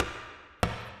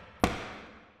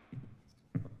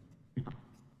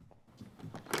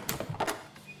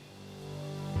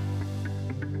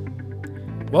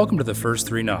Welcome to the First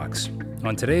Three Knocks.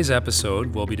 On today's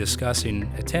episode, we'll be discussing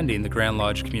attending the Grand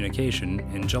Lodge Communication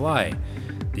in July,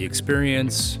 the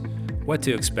experience, what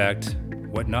to expect,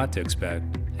 what not to expect,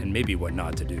 and maybe what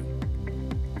not to do.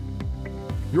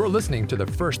 You're listening to the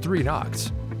First Three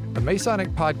Knocks, a Masonic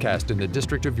podcast in the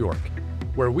District of York,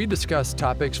 where we discuss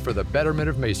topics for the betterment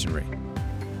of Masonry.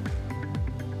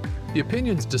 The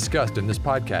opinions discussed in this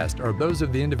podcast are those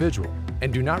of the individual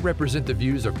and do not represent the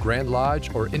views of Grand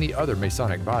Lodge or any other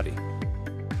Masonic body.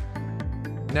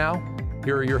 Now,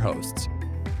 here are your hosts.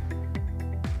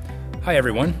 Hi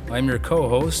everyone, I'm your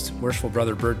co-host, Worshipful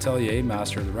Brother Bert Tellier,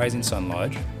 Master of the Rising Sun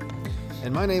Lodge.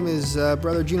 And my name is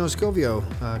Brother Gino Scovio,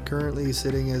 currently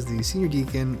sitting as the Senior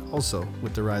Deacon, also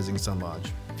with the Rising Sun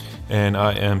Lodge. And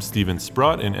I am Stephen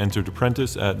Sprott, an entered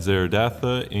apprentice at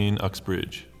Zeredatha in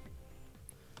Uxbridge.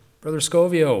 Brother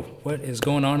Scovio, what is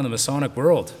going on in the Masonic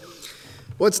world?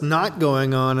 What's not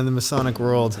going on in the Masonic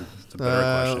world? It's a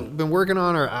better question. Been working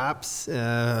on our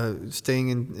apps, staying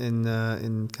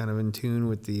in kind of in tune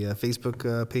with the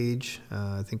Facebook page.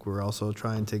 I think we're also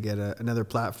trying to get another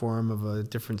platform of a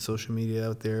different social media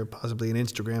out there, possibly an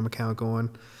Instagram account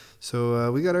going.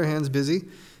 So we got our hands busy.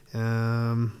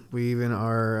 We even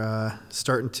are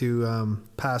starting to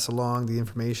pass along the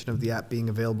information of the app being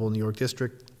available in the York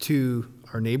District to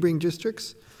our neighboring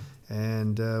districts.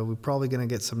 And we're probably going to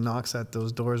get some knocks at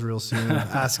those doors real soon,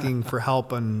 asking for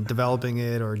help on developing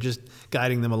it or just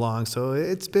guiding them along. So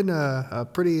it's been a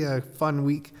pretty fun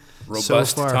week.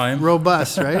 Robust so far. time.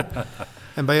 Robust, right?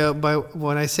 And by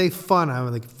when I say fun,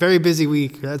 I'm like very busy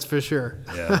week. That's for sure.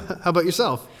 Yeah. How about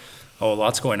yourself? Oh,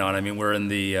 lots going on. I mean, we're in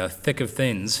the thick of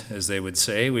things, as they would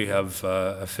say. We have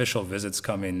official visits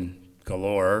coming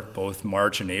galore. Both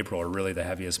March and April are really the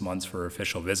heaviest months for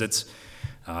official visits.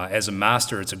 As a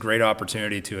master, it's a great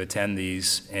opportunity to attend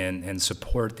these and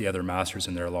support the other masters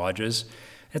in their lodges.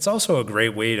 It's also a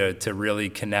great way to really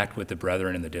connect with the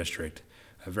brethren in the district.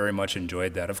 I very much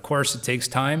enjoyed that. Of course, it takes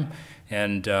time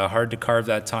and hard to carve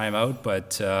that time out,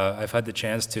 but I've had the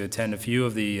chance to attend a few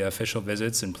of the official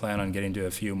visits and plan on getting to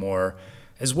a few more,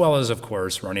 as well as, of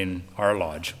course, running our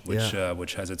lodge,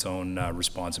 which has its own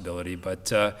responsibility,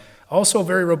 but also a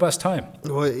very robust time.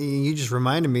 Well, you just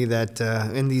reminded me that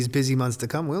in these busy months to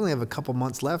come, we only have a couple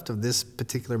months left of this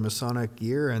particular Masonic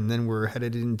year, and then we're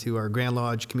headed into our Grand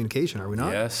Lodge Communication, are we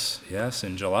not? Yes,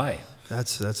 in July.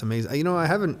 That's amazing. You know, I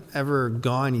haven't ever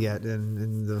gone yet, and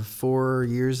in the 4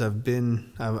 years I've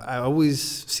been, I always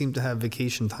seem to have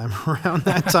vacation time around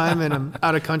that time, and I'm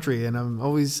out of country, and I'm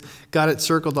always got it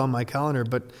circled on my calendar.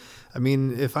 But I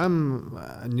mean, if I'm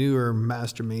a newer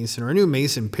Master Mason or a new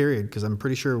Mason, period, because I'm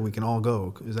pretty sure we can all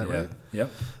go. Is that right?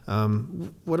 Yep.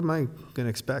 What am I going to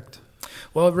expect?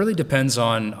 Well, it really depends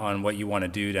on what you want to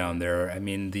do down there. I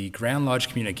mean, the Grand Lodge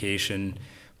Communication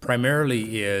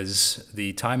primarily is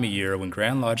the time of year when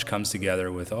Grand Lodge comes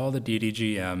together with all the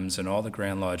DDGMs and all the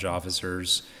Grand Lodge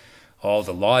officers, all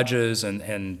the lodges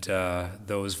and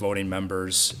those voting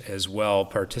members as well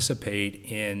participate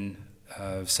in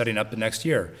setting up the next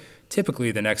year,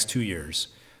 typically the next 2 years.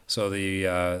 So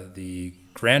the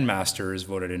Grand Master is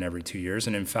voted in every 2 years,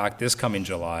 and in fact, this coming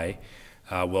July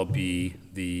will be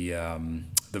the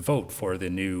vote for the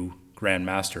new Grand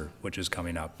Master, which is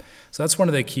coming up. So that's one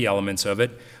of the key elements of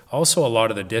it. Also, a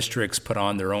lot of the districts put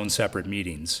on their own separate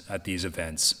meetings at these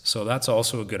events. So that's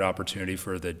also a good opportunity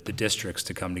for the districts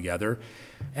to come together.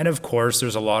 And of course,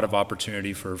 there's a lot of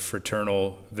opportunity for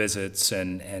fraternal visits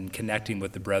and connecting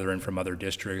with the brethren from other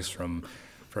districts, from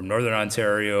Northern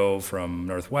Ontario, from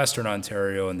Northwestern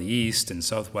Ontario, and the East and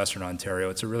Southwestern Ontario.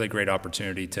 It's a really great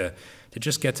opportunity to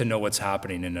just get to know what's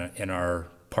happening in our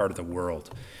part of the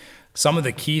world. Some of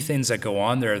the key things that go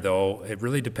on there, though, it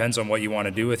really depends on what you want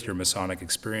to do with your Masonic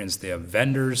experience. They have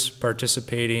vendors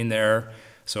participating there.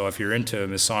 So if you're into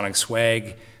Masonic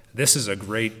swag, this is a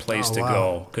great place to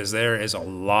go because there is a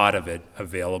lot of it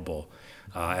available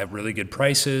at really good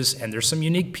prices, and there's some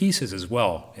unique pieces as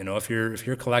well. You know, if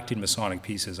you're collecting Masonic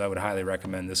pieces, I would highly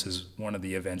recommend this is one of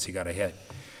the events you got to hit.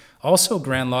 Also,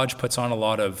 Grand Lodge puts on a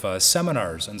lot of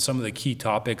seminars on some of the key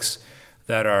topics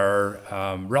that are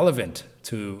relevant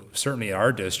to certainly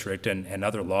our district and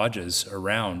other lodges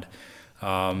around.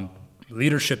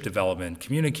 Leadership development,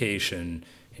 communication,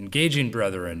 engaging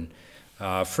brethren,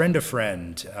 friend to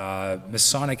friend,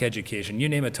 Masonic education, you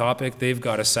name a topic, they've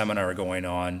got a seminar going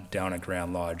on down at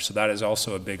Grand Lodge. So that is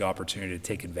also a big opportunity to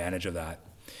take advantage of that.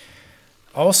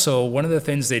 Also, one of the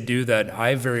things they do that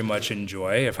I very much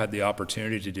enjoy, I've had the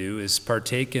opportunity to do, is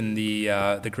partake in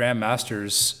the Grand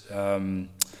Master's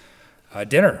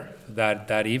dinner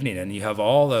that evening, and you have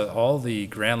all the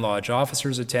Grand Lodge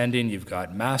officers attending. You've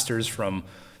got masters from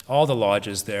all the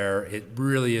lodges there. It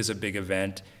really is a big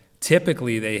event.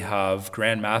 Typically, they have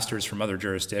Grand Masters from other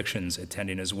jurisdictions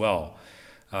attending as well.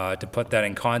 To put that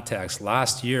in context,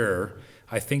 last year,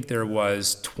 I think there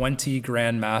was 20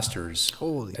 Grand Masters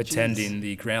Holy attending jeez.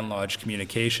 the Grand Lodge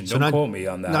Communication. So Don't not- quote me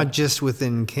on that. Not just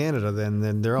within Canada,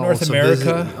 then they're North also America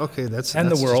visiting. Okay, that's and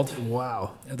the that's world. just-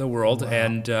 wow. The world.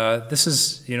 And this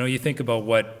is, you think about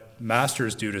what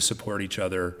Masters do to support each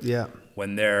other. Yeah.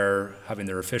 When they're having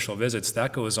their official visits,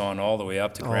 that goes on all the way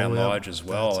up to All the Grand way up. Lodge as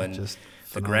well. That's And just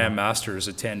the phenomenal. Grand Masters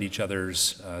attend each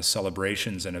other's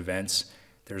celebrations and events.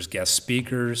 There's guest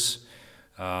speakers.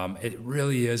 It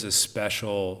really is a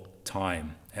special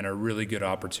time and a really good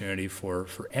opportunity for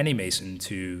any Mason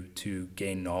to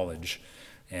gain knowledge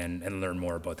and learn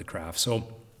more about the craft.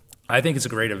 So I think it's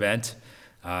a great event.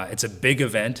 It's a big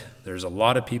event. There's a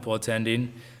lot of people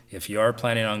attending. If you are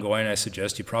planning on going, I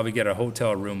suggest you probably get a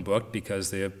hotel room booked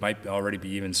because they might already be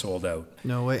even sold out.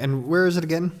 No way. And where is it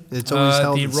again? It's always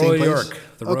held The at the same Royal place? York,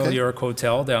 the Royal Okay. York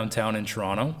Hotel downtown in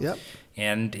Toronto. Yep.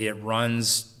 And it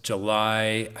runs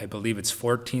July, I believe it's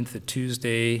 14th, a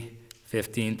Tuesday,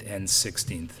 15th, and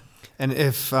 16th. And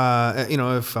if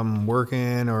if I'm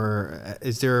working, or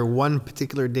is there one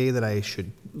particular day that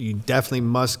you definitely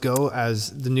must go as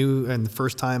the new and the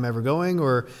first time ever going,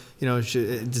 or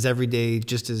does every day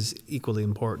just as equally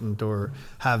important, or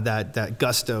have that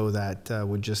gusto that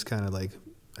would just kind of like,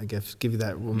 I guess, give you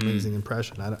that amazing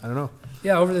impression? I don't know.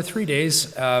 Yeah, over the 3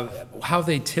 days, how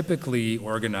they typically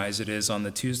organize it is on the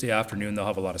Tuesday afternoon, they'll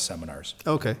have a lot of seminars.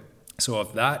 Okay. So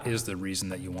if that is the reason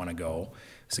that you want to go,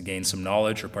 is to gain some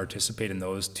knowledge or participate in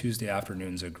those, Tuesday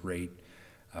afternoon's a great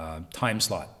time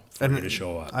slot for you to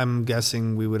show up. I'm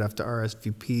guessing we would have to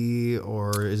RSVP,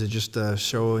 or is it just a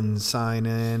show and sign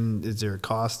in? Is there a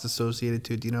cost associated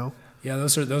to it? Do you know? Yeah,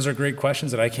 those are great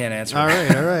questions that I can't answer. All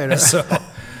right.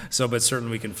 So, but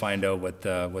certainly we can find out what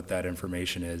that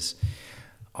information is.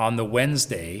 On the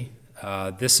Wednesday,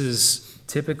 this is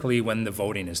typically when the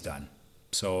voting is done.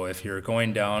 So if you're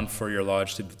going down for your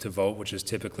lodge to vote, which is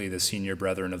typically the senior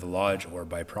brethren of the lodge or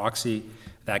by proxy,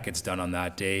 that gets done on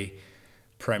that day.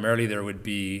 Primarily there would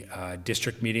be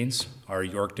district meetings. Our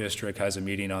York district has a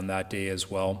meeting on that day as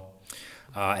well.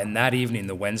 And that evening,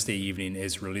 the Wednesday evening,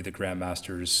 is really the Grand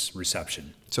Master's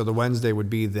reception. So the Wednesday would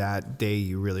be that day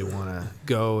you really want to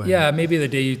go. And Yeah, maybe the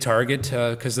day you target,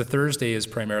 because the Thursday is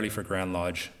primarily for Grand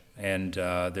Lodge. And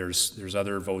there's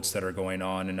other votes that are going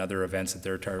on and other events that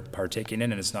they're partaking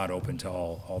in, and it's not open to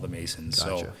all the Masons.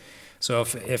 Gotcha. So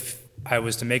if I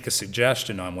was to make a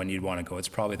suggestion on when you'd want to go, it's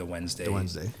probably the Wednesday. The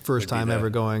Wednesday. would First be time the- ever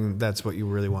going, that's what you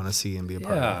really want to see and be a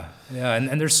part of. Yeah,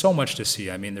 and there's so much to see.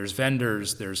 I mean, there's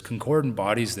vendors, there's concordant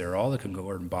bodies there. All the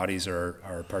concordant bodies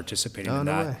are participating Oh, in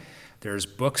no that. way. There's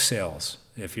book sales.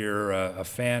 If you're a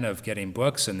fan of getting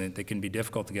books, and they can be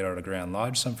difficult to get out of Grand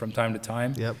Lodge from time to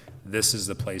time, Yep. this is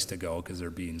the place to go because they're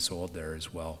being sold there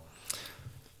as well.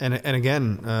 And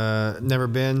again, never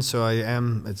been, so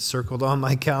it's circled on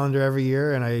my calendar every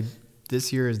year, and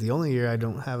this year is the only year I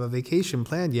don't have a vacation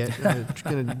planned yet. I'm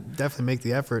going to definitely make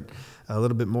the effort a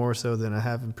little bit more so than I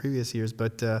have in previous years.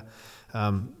 But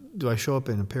do I show up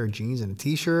in a pair of jeans and a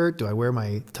T-shirt? Do I wear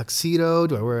my tuxedo?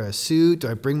 Do I wear a suit? Do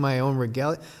I bring my own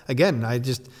regalia? Again,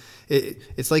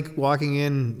 it's like walking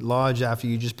in lodge after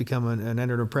you just become an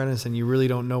entered apprentice and you really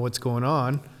don't know what's going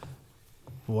on.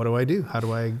 What do I do? How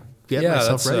do I get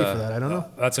myself ready for that? I don't know.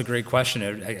 That's a great question.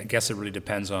 I guess it really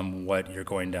depends on what you're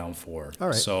going down for. All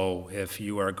right. So if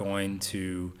you are going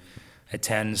to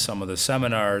attend some of the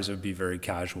seminars, it would be very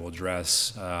casual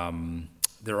dress.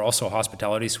 There are also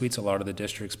hospitality suites a lot of the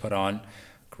districts put on.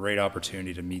 Great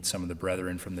opportunity to meet some of the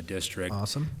brethren from the district.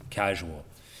 Awesome. Casual.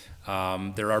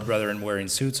 There are brethren wearing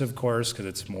suits, of course, because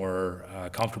it's more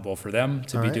comfortable for them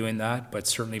to All be right. doing that. But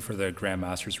certainly for the Grand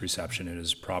Master's reception, it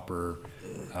is proper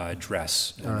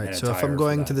dress. All right. and So if attire I'm for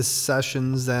going that. to the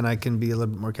sessions, then I can be a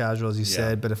little bit more casual, as you Yeah.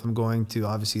 said. But if I'm going to,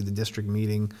 obviously, the district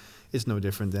meeting, it's no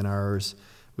different than ours.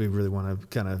 We really want to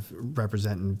kind of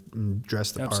represent and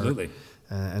dress the part. Absolutely.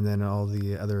 And then all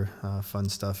the other fun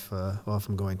stuff. Well, if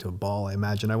I'm going to a ball, I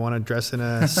imagine I want to dress in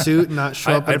a suit, and not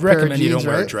show up in I'd a pair of recommend you jeans, don't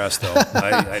wear a right? dress, though.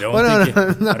 I don't Well, think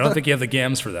I don't think you have the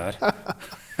gams for that.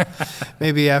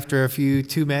 Maybe after a few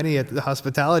too many at the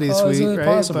hospitality Is suite, it right?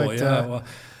 possible? But, Yeah. Well,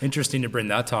 interesting to bring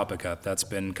that topic up. That's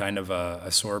been kind of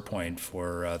a sore point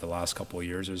for the last couple of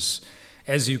years.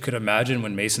 As you could imagine,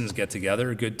 when Masons get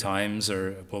together, good times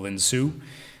will ensue.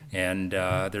 And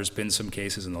there's been some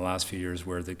cases in the last few years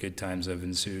where the good times have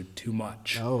ensued too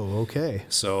much. Oh, okay.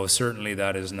 So certainly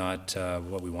that is not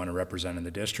what we want to represent in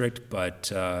the district,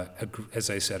 but as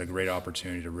I said, a great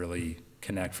opportunity to really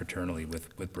connect fraternally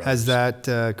with brothers. Has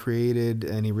that created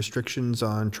any restrictions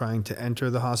on trying to enter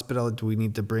the hospital? Do we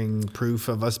need to bring proof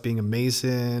of us being a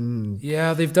Mason?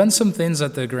 Yeah, they've done some things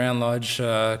at the Grand Lodge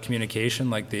communication,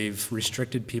 like they've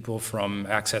restricted people from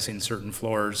accessing certain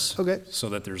floors. Okay. So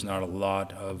that there's not a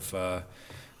lot of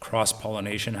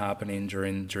cross-pollination happening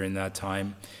during that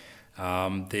time.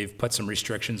 They've put some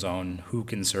restrictions on who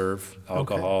can serve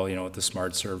alcohol, with the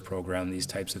Smart Serve program, these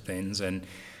types of things.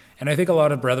 And I think a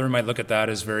lot of brethren might look at that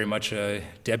as very much a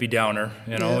Debbie Downer.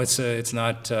 It's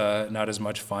not as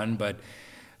much fun, but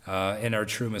in our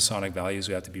true Masonic values,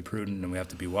 we have to be prudent and we have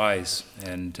to be wise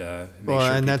and make sure people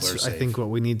are that's safe. I think what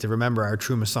we need to remember, our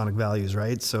true Masonic values,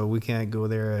 right? So we can't go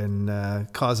there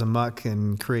and cause a muck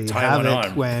and create Tie one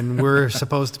havoc on. when we're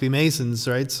supposed to be Masons,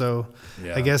 right? So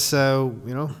Yeah. I guess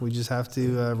we just have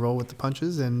to roll with the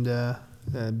punches and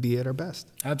be at our best.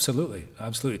 Absolutely.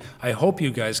 I hope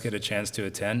you guys get a chance to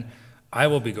attend. I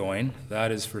will be going,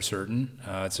 that is for certain.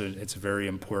 It's a very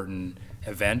important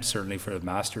event, certainly for the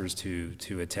masters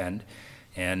to attend.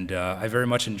 And I very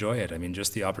much enjoy it. I mean,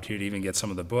 just the opportunity to even get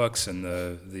some of the books and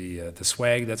the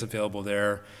swag that's available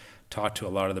there, talk to a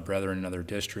lot of the brethren in other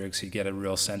districts. You get a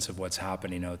real sense of what's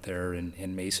happening out there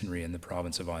in Masonry in the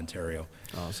province of Ontario.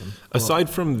 Awesome. Aside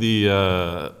from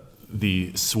the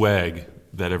swag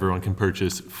that everyone can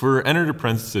purchase, for entered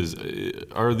apprentices,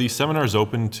 are these seminars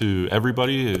open to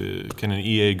everybody? Can an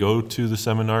EA go to the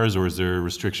seminars, or is there a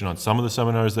restriction on some of the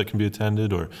seminars that can be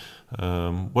attended, or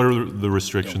what are the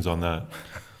restrictions on that?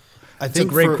 It's a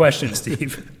great question,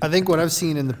 Steve. I think what I've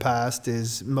seen in the past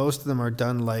is most of them are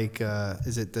done like,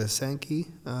 is it the Sankey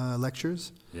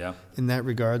lectures? Yeah. In that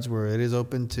regards, where it is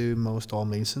open to most all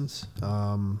Masons.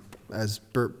 As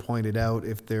Bert pointed out,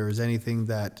 if there is anything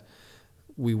that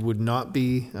we would not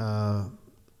be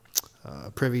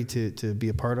privy to be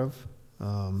a part of,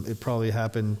 it probably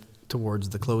happened towards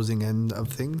the closing end of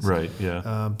things. Right,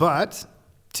 yeah. But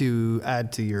to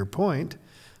add to your point,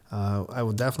 I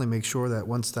will definitely make sure that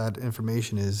once that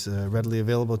information is readily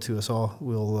available to us all,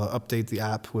 we'll update the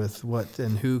app with what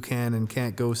and who can and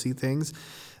can't go see things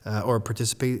or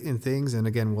participate in things. And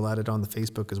again, we'll add it on the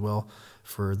Facebook as well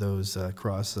for those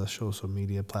cross social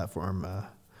media platform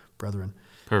brethren.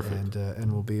 Perfect.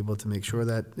 And we'll be able to make sure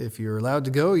that if you're allowed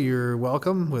to go, you're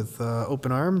welcome with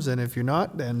open arms. And if you're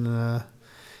not, then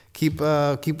keep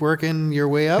working your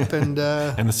way up, and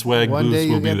And the swag one booths day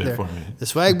you'll will be get there for me. The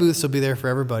swag booths will be there for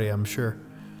everybody, I'm sure.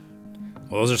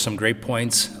 Well, those are some great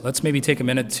points. Let's maybe take a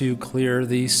minute to clear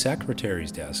the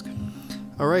secretary's desk.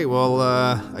 All right. Well,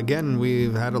 again,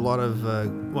 we've had a lot of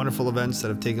wonderful events that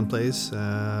have taken place,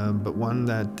 but one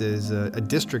that is a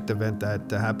district event that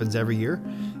happens every year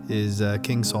is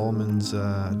King Solomon's.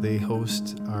 They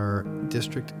host our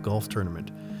district golf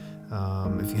tournament.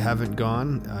 If you haven't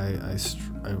gone, I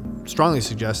strongly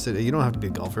suggest it. You don't have to be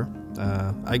a golfer.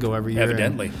 I go every year.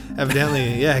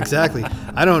 Evidently, yeah, exactly.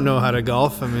 I don't know how to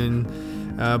golf. I mean,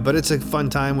 but it's a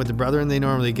fun time with the brethren. They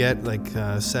normally get like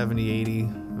 70, 80,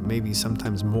 maybe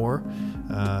sometimes more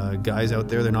guys out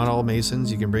there. They're not all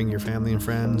Masons. You can bring your family and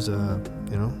friends,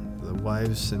 the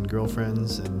wives and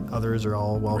girlfriends and others are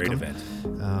all welcome. great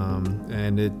event.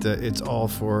 And it's all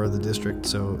for the district,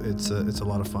 so it's a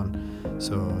lot of fun.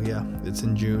 So yeah, it's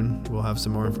in June. We'll have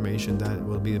some more information that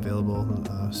will be available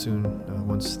soon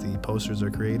once the posters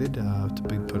are created to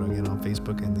be put again on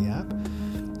Facebook and the app.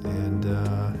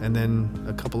 And then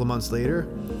a couple of months later,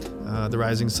 the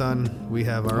Rising Sun, we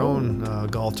have our own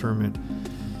golf tournament,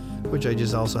 which I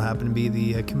just also happen to be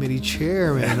the committee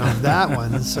chairman of that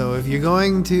one. So if you're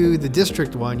going to the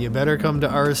district one, you better come to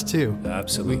ours too.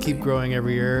 Absolutely. We keep growing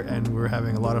every year, and we're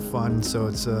having a lot of fun. So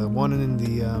it's one in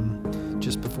the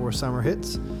just before summer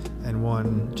hits, and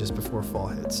one just before fall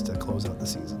hits to close out the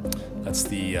season. That's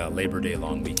the Labor Day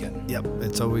long weekend. Yep,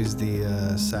 it's always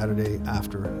the Saturday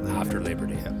after Labor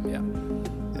Day. Yeah.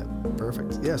 Yeah,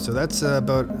 perfect. Yeah, so that's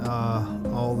about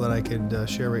all that I could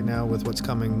share right now with what's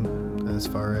coming as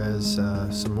far as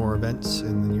some more events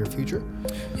in the near future.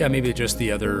 Yeah, maybe just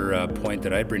the other point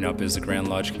that I'd bring up is the Grand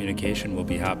Lodge communication will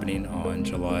be happening on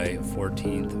July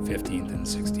 14th, 15th, and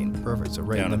 16th. Perfect. So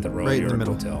down at the Royal right in the York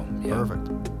middle. Hotel. Yeah. Perfect.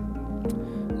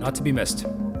 Not to be missed.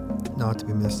 Not to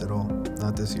be missed at all.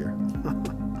 Not this year.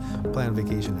 Plan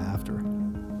vacation after.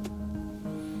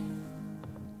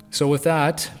 So with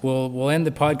that, we'll end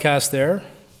the podcast there.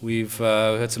 We've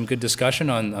had some good discussion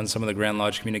on some of the Grand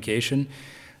Lodge communication.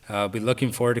 I'll be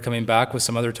looking forward to coming back with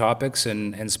some other topics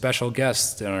and special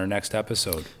guests in our next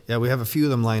episode. Yeah, we have a few of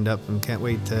them lined up and can't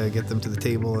wait to get them to the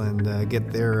table and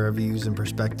get their views and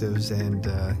perspectives and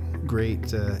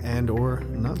great and or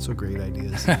not so great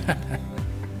ideas.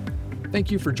 Thank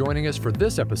you for joining us for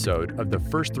this episode of The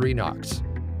First Three Knocks.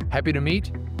 Happy to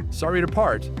meet, sorry to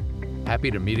part, happy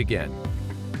to meet again.